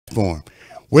platform.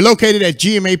 We're located at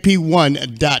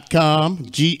GMAP1.com,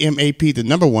 GMAP, the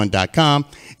number 1.com.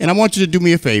 And I want you to do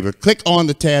me a favor. Click on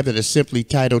the tab that is simply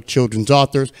titled Children's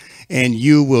Authors, and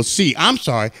you will see,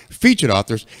 featured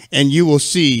authors, and you will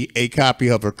see a copy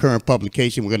of her current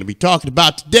publication we're going to be talking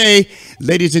about today.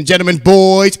 Ladies and gentlemen,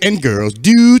 boys and girls,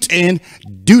 dudes and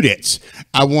dudettes,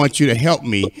 I want you to help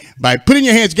me by putting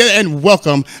your hands together and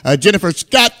welcome Jennifer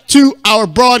Scott to our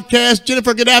broadcast.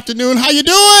 Jennifer, good afternoon. How you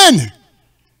doing?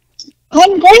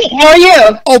 I'm great. How are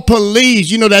you? Oh, please.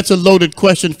 You know, that's a loaded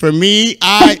question for me.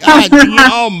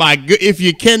 Oh, my God. If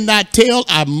you cannot tell,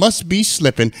 I must be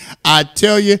slipping. I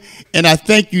tell you, and I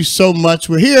thank you so much.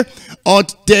 We're here on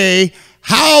today,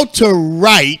 how to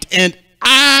write an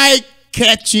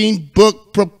eye-catching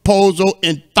book proposal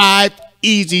in 5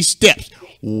 easy steps.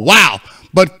 Wow.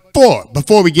 But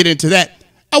before we get into that,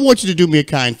 I want you to do me a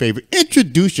kind favor.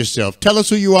 Introduce yourself. Tell us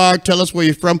who you are. Tell us where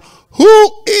you're from.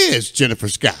 Who is Jennifer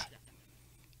Scott?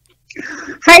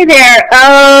 Hi there.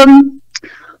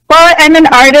 Well, I'm an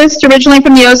artist originally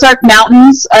from the Ozark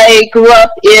Mountains. I grew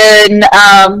up in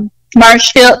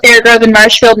Marshfield, Fairgrove in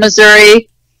Marshfield, Missouri.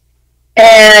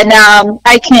 And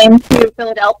I came to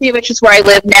Philadelphia, which is where I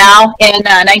live now, in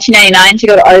 1999 to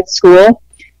go to art school.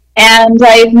 And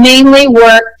I've mainly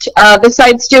worked,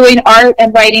 besides doing art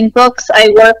and writing books, I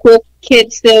work with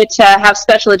kids that have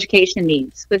special education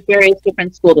needs with various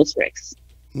different school districts.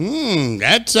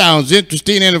 That sounds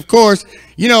interesting. And of course,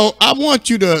 you know, I want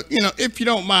you to, if you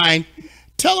don't mind,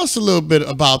 tell us a little bit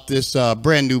about this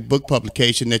brand new book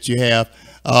publication that you have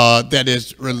that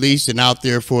is released and out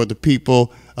there for the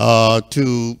people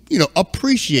to,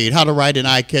 appreciate how to write an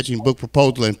eye-catching book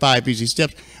proposal in 5 easy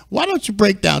steps. Why don't you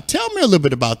break down? Tell me a little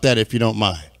bit about that, if you don't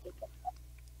mind.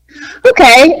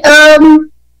 Okay.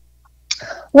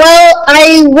 Well,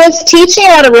 I was teaching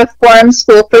at a reform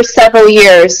school for several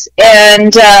years,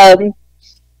 and I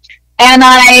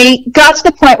got to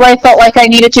the point where I felt like I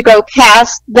needed to go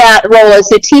past that role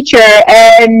as a teacher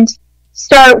and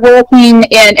start working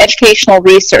in educational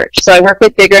research. So I work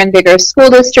with bigger and bigger school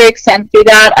districts, and through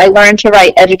that I learned to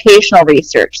write educational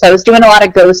research. So I was doing a lot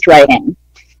of ghostwriting,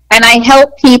 and I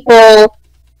help people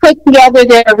put together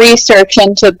their research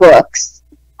into books.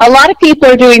 A lot of people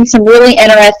are doing some really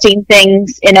interesting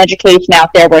things in education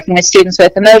out there, working with students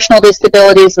with emotional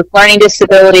disabilities, with learning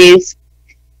disabilities,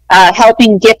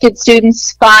 helping gifted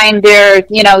students find their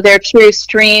true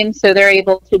stream, so they're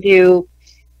able to do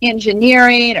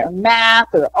engineering or math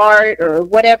or art or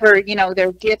whatever,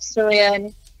 their gifts are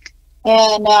in.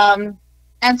 And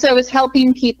so I was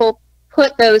helping people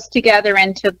put those together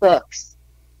into books.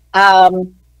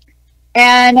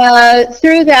 And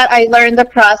through that, I learned the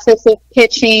process of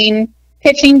pitching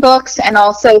books and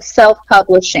also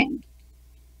self-publishing.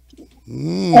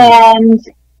 And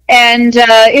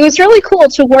it was really cool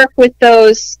to work with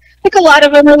those. Like, a lot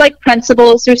of them are like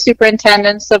principals or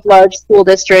superintendents of large school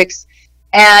districts,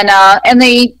 and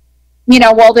they,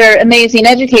 while they're amazing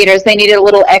educators, they needed a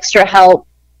little extra help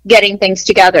getting things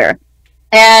together.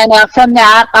 And from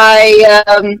that,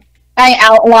 I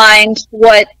outlined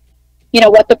what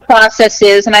the process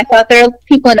is, and I thought there are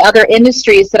people in other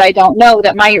industries that I don't know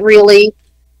that might really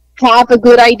have a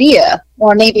good idea,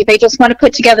 or maybe they just want to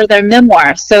put together their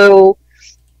memoir, so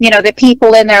the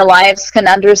people in their lives can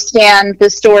understand the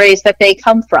stories that they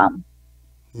come from.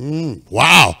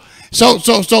 Wow. So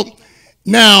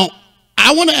now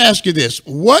I want to ask you this: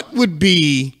 what would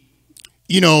be,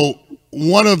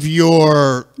 one of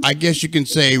your, I guess you can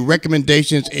say,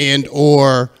 recommendations and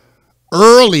or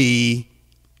early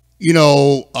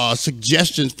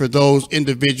suggestions for those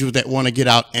individuals that want to get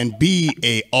out and be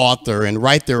a author and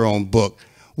write their own book?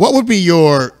 What would be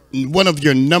one of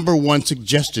your number one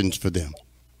suggestions for them?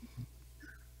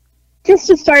 Just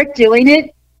to start doing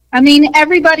it. I mean,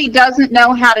 everybody doesn't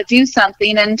know how to do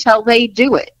something until they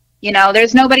do it.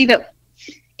 There's nobody that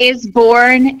is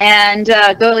born and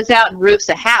goes out and roofs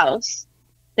a house.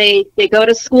 They go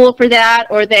to school for that,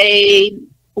 or they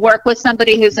work with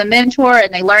somebody who's a mentor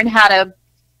and they learn how to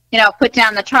put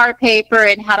down the tar paper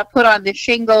and how to put on the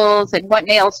shingles and what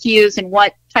nails to use and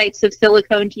what types of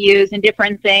silicone to use and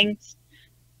different things.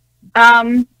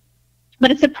 But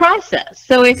it's a process.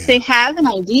 So if they have an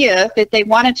idea that they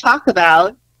want to talk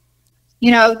about,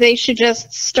 they should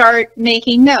just start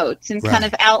making notes and kind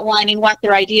of outlining what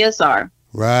their ideas are.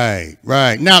 Right.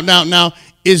 Now,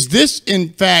 is this in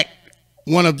fact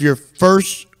one of your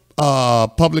first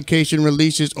publication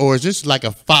releases, or is this like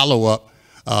a follow-up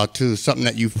to something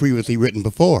that you've previously written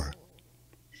before?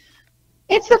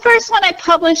 It's the first one I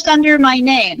published under my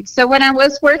name. So when I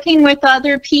was working with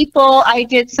other people, I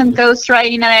did some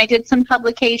ghostwriting and I did some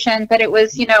publication, but it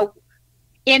was,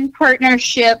 in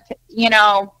partnership,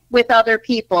 with other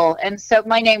people. And so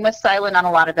my name was silent on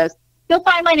a lot of those. You'll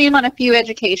find my name on a few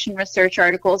education research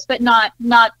articles, but not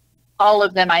all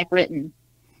of them I've written.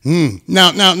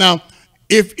 Now,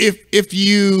 if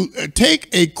you take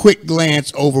a quick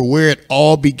glance over where it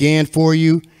all began for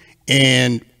you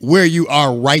and where you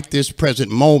are right this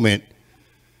present moment,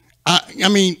 I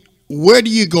mean, where do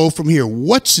you go from here?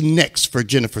 What's next for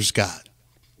Jennifer Scott?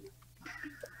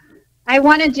 I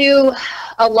want to do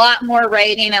a lot more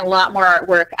writing and a lot more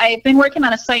artwork. I've been working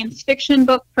on a science fiction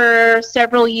book for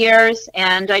several years,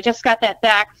 and I just got that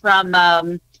back from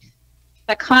a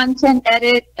content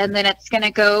edit, and then it's going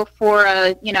to go for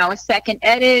a second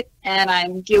edit, and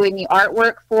I'm doing the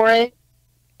artwork for it,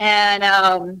 and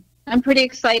I'm pretty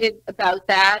excited about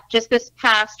that. Just this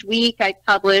past week, I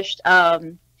published a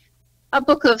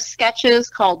book of sketches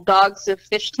called Dogs of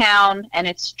Fishtown, and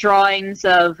it's drawings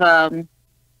of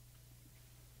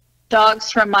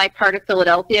dogs from my part of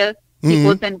Philadelphia. People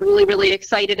have been really, really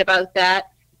excited about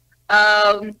that.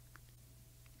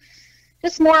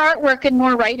 Just more artwork and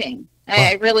more writing.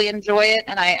 I really enjoy it,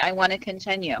 and I want to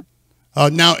continue.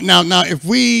 Now, if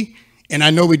we, and I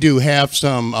know we do have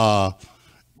some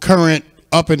current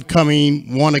up and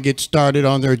coming, want to get started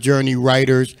on their journey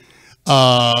writers.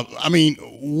 I mean,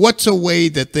 what's a way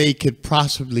that they could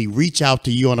possibly reach out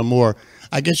to you on a more,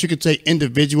 I guess you could say,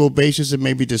 individual basis and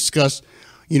maybe discuss,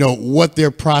 what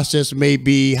their process may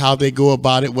be, how they go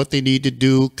about it, what they need to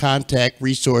do, contact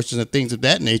resources and things of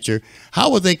that nature? How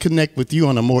will they connect with you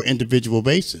on a more individual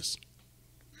basis?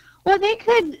 Well, they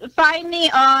could find me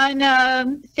on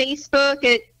Facebook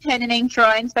at Pen and Ink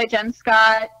Drawings by Jen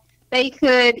Scott. They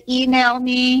could email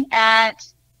me at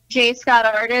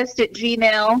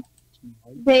jscottartist@gmail.com.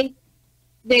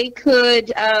 They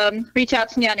could reach out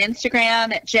to me on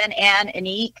Instagram at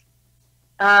JenAnneAnique.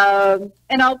 And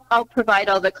I'll provide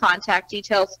all the contact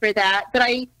details for that. But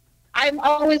I'm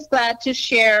always glad to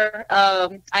share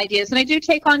ideas. And I do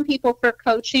take on people for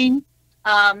coaching.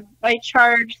 I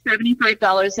charge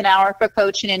 $75 an hour for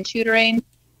coaching and tutoring.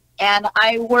 And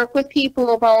I work with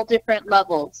people of all different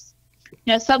levels.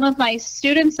 Some of my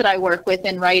students that I work with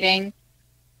in writing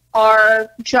are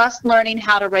just learning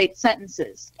how to write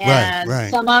sentences. And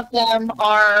some of them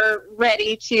are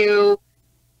ready to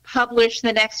publish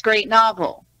the next great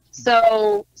novel.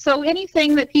 So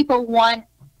anything that people want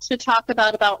to talk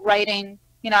about writing,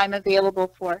 I'm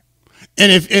available for.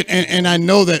 And and I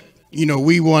know that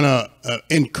we want to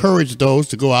encourage those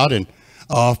to go out and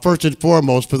first and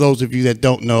foremost, for those of you that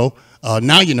don't know,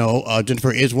 now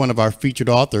Jennifer is one of our featured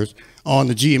authors on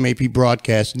the GMAP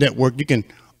Broadcast Network. You can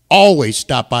always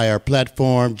stop by our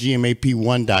platform,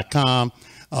 GMAP1.com.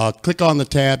 Click on the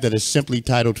tab that is simply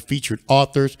titled Featured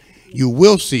Authors. You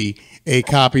will see a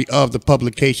copy of the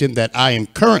publication that I am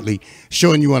currently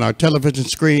showing you on our television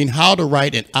screen, How to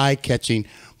Write an Eye-Catching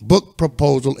Book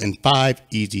Proposal in 5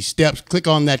 Easy Steps. Click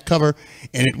on that cover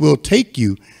and it will take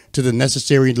you to the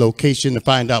necessary location to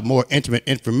find out more intimate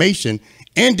information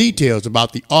and details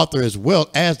about the author as well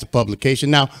as the publication.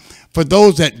 Now, for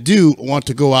those that do want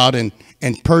to go out and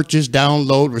purchase,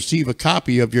 download, receive a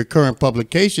copy of your current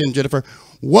publication, Jennifer,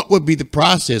 what would be the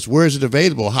process? Where is it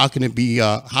available? How can it be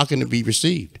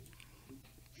received?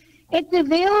 It's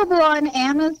available on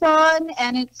Amazon,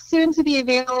 and it's soon to be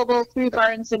available through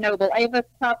Barnes & Noble. I have a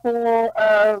couple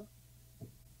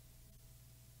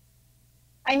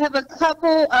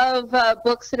of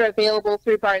books that are available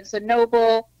through Barnes &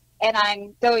 Noble, and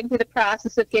I'm going through the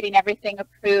process of getting everything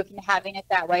approved and having it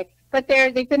that way. But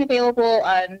they've been available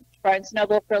on Barnes &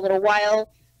 Noble for a little while.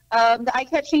 The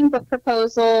eye-catching book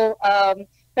proposal.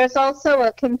 There's also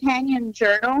a companion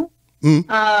journal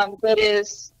that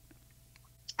is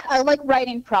like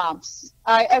writing prompts.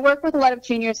 I work with a lot of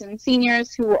juniors and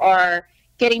seniors who are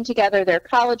getting together their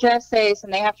college essays,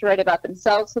 and they have to write about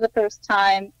themselves for the first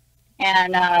time,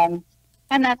 and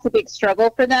that's a big struggle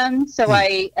for them. So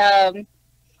I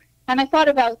thought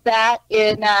about that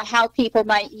in how people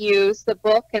might use the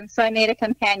book, and so I made a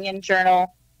companion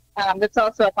journal that's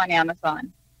also up on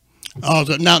Amazon. Oh,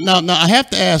 so now I have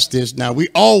to ask this. Now, we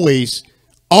always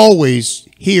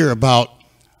hear about,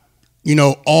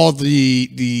 all the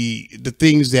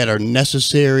things that are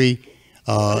necessary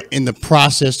in the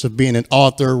process of being an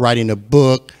author, writing a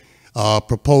book,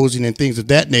 proposing, and things of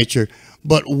that nature.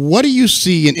 But what do you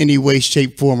see in any way,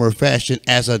 shape, form, or fashion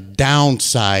as a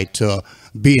downside to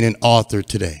being an author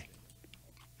today?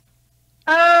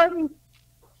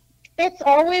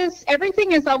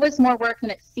 Everything is always more work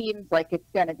than it seems like it's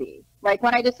going to be. Like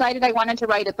when I decided I wanted to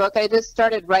write a book, I just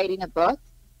started writing a book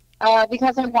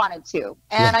because I wanted to.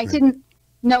 And I didn't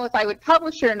know if I would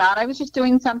publish it or not. I was just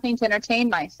doing something to entertain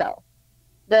myself.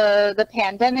 The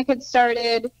pandemic had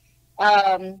started,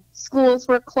 Schools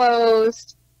were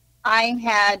closed. I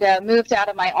had moved out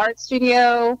of my art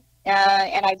studio,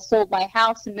 and I'd sold my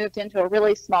house and moved into a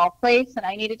really small place, and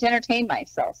I needed to entertain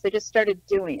myself. So I just started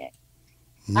doing it.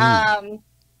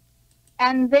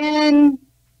 And then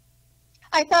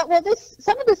I thought, well,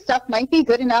 some of this stuff might be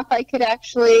good enough. I could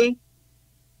actually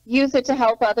use it to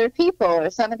help other people, or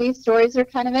some of these stories are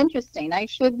kind of interesting. I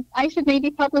should maybe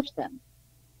publish them.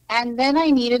 And then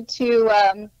I needed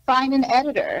to find an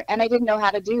editor, and I didn't know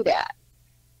how to do that.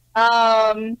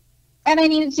 And I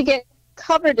needed to get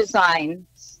cover design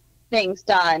things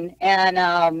done.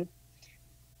 And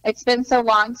it's been so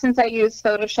long since I used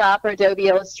Photoshop or Adobe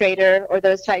Illustrator or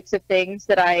those types of things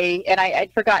that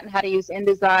I'd forgotten how to use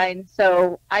InDesign.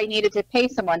 So I needed to pay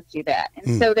someone to do that.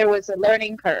 And so there was a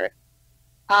learning curve.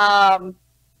 So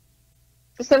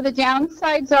the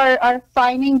downsides are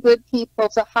finding good people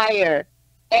to hire.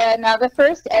 And the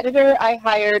first editor I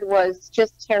hired was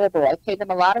just terrible. I paid them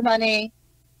a lot of money.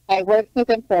 I worked with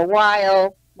them for a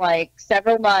while, like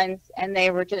several months, and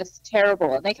they were just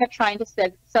terrible. And they kept trying to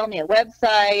sell me a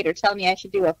website or tell me I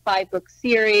should do a 5-book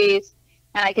series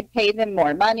and I could pay them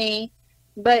more money.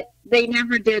 But they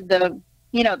never did the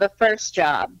first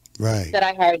job that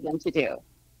I hired them to do.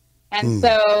 And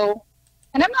so,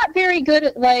 and I'm not very good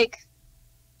at like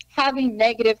having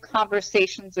negative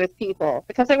conversations with people,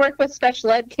 because I work with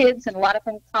special ed kids, and a lot of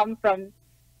them come from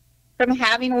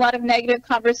having a lot of negative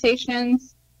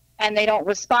conversations, and they don't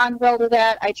respond well to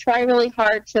that. I try really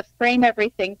hard to frame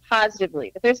everything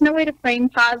positively, but there's no way to frame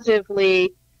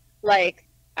positively like,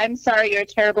 I'm sorry, you're a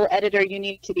terrible editor, you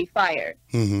need to be fired.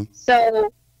 So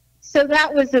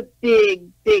that was a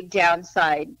big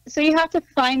downside. So you have to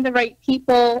find the right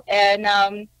people,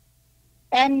 and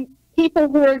people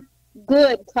who are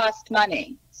good cost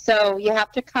money. So you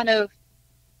have to kind of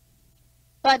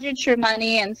budget your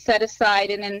money and set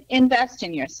aside and then invest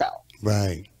in yourself.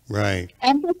 Right.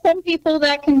 And for some people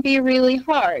that can be really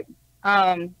hard.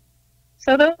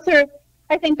 So those are,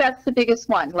 I think that's the biggest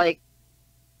one. Like,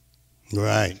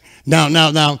 right.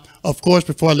 Now, of course,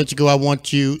 before I let you go, I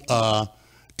want you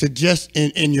to just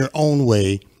in your own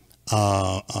way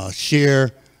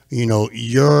share,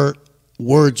 your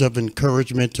words of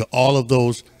encouragement to all of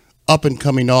those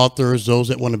up-and-coming authors, those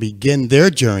that want to begin their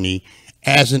journey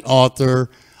as an author,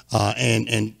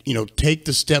 and take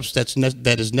the steps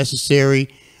that is necessary,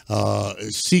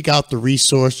 seek out the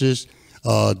resources,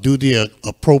 do the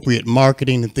appropriate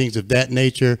marketing and things of that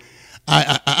nature.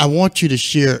 I want you to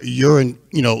share your,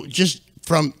 just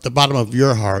from the bottom of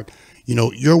your heart,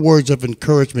 your words of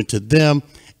encouragement to them,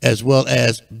 as well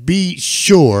as be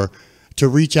sure to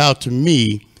reach out to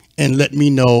me and let me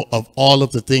know of all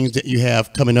of the things that you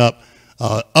have coming up,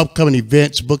 upcoming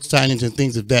events, book signings, and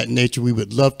things of that nature. We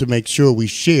would love to make sure we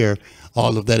share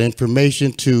all of that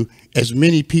information to as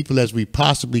many people as we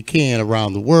possibly can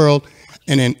around the world.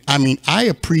 And then, I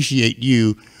appreciate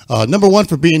you, number one,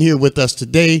 for being here with us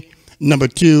today. Number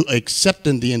two,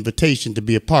 accepting the invitation to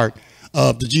be a part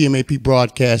of the GMAP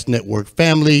Broadcast Network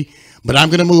family. But I'm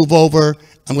going to move over.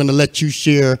 I'm going to let you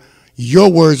share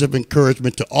your words of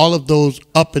encouragement to all of those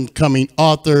up-and-coming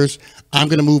authors. I'm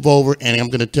going to move over, and I'm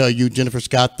going to tell you, Jennifer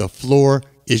Scott, the floor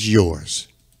is yours.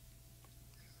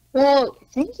 Well,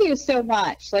 thank you so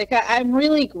much. Like, I'm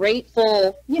really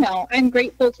grateful. I'm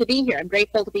grateful to be here. I'm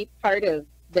grateful to be part of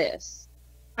this.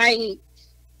 As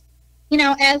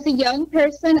a young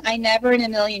person, I never in a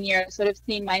million years would have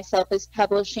seen myself as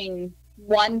publishing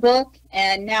one book,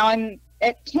 and now I'm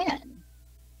at 10.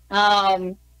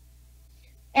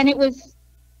 And it was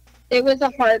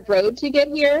a hard road to get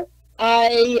here.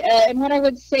 And what I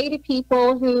would say to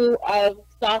people who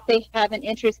thought they have an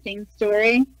interesting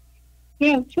story,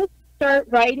 just start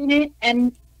writing it.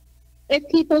 And if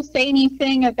people say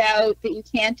anything about that you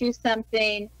can't do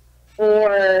something,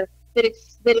 or that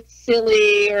it's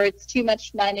silly, or it's too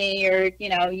much money, or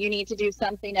you need to do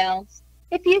something else,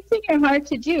 if it's in your heart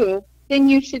to do, then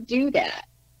you should do that.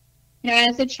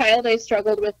 As a child, I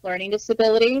struggled with learning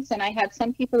disabilities, and I had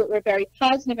some people that were very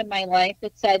positive in my life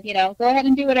that said, go ahead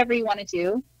and do whatever you want to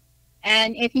do.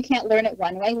 And if you can't learn it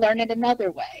one way, learn it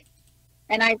another way.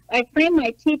 And I frame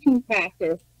my teaching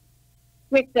practice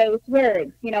with those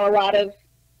words. A lot of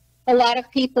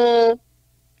people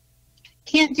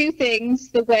can't do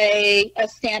things a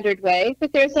standard way,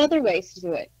 but there's other ways to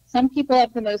do it. Some people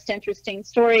have the most interesting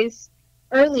stories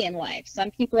early in life. Some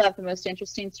people have the most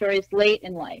interesting stories late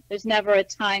in life. There's never a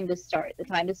time to start. The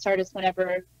time to start is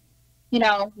whenever,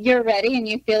 you're ready and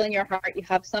you feel in your heart you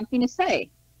have something to say.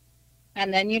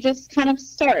 And then you just kind of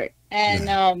start.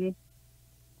 And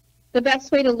the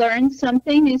best way to learn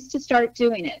something is to start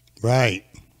doing it. Right.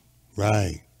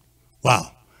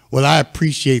 Wow. Well, I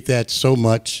appreciate that so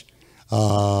much.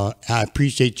 I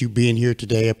appreciate you being here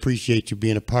today. I appreciate you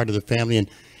being a part of the family. And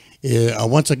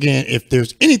once again, if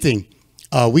there's anything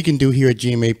we can do here at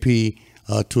GMAP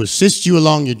to assist you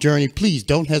along your journey, please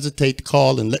don't hesitate to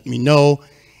call and let me know.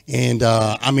 And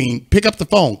I mean, pick up the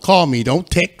phone, call me. Don't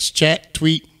text, chat,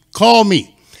 tweet, call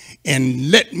me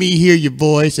and let me hear your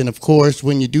voice. And of course,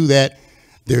 when you do that,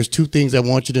 there's two things I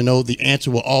want you to know. The answer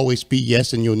will always be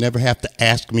yes, and you'll never have to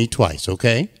ask me twice,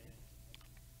 okay?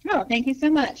 Oh, thank you so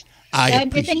much.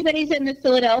 If anybody's in the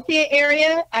Philadelphia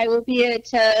area, I will be at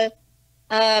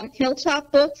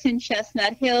Hilltop Books in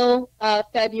Chestnut Hill,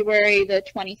 February the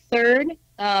 23rd,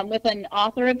 with an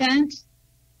author event.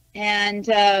 And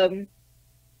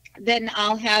then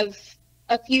I'll have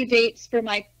a few dates for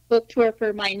my book tour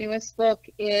for my newest book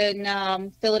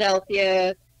in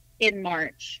Philadelphia in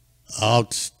March.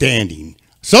 Outstanding.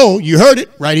 So you heard it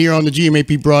right here on the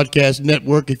GMAP Broadcast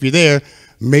Network. If you're there,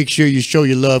 make sure you show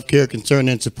your love, care, concern,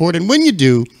 and support. And when you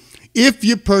do, if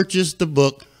you purchase the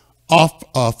book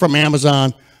off from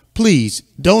Amazon, please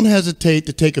don't hesitate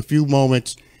to take a few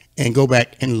moments and go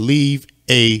back and leave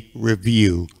a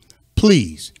review.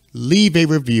 Please leave a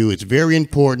review. It's very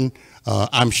important.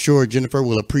 I'm sure Jennifer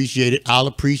will appreciate it. I'll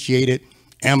appreciate it.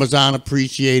 Amazon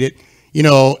appreciate it. You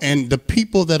know, and the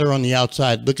people that are on the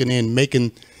outside looking in,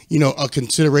 making, you know, a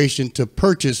consideration to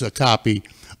purchase a copy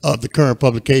of the current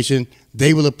publication,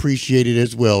 they will appreciate it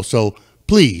as well. So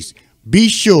please be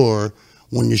sure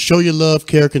when you show your love,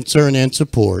 care, concern, and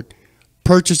support,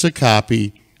 purchase a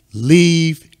copy,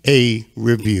 leave a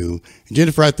review.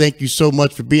 Jennifer, I thank you so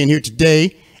much for being here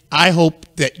today. I hope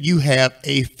that you have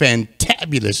a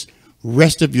fantabulous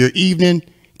rest of your evening.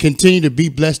 Continue to be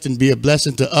blessed and be a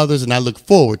blessing to others, and I look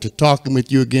forward to talking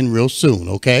with you again real soon,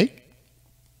 okay?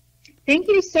 Thank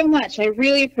you so much. I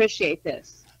really appreciate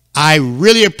this. I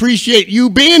really appreciate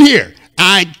you being here.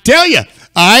 I tell you.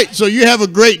 All right, so you have a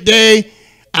great day.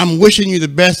 I'm wishing you the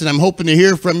best, and I'm hoping to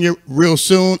hear from you real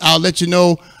soon. I'll let you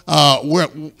know where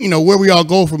we all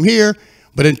go from here.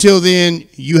 But until then,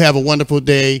 you have a wonderful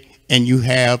day, and you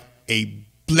have a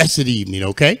blessed evening,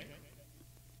 okay?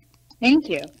 Thank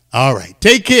you. All right.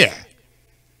 Take care.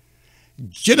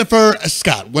 Jennifer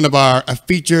Scott, one of our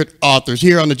featured authors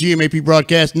here on the GMAP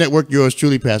Broadcast Network. Yours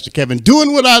truly, Pastor Kevin,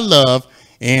 doing what I love.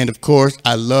 And, of course,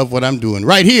 I love what I'm doing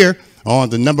right here on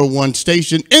the #1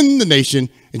 station in the nation,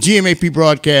 GMAP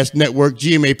Broadcast Network,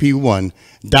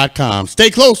 GMAP1.com. Stay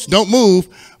close. Don't move.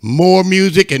 More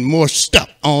music and more stuff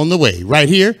on the way right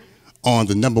here on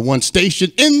the #1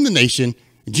 station in the nation,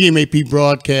 GMAP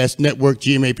Broadcast Network,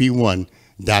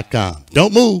 GMAP1.com.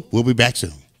 Don't move. We'll be back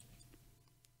soon.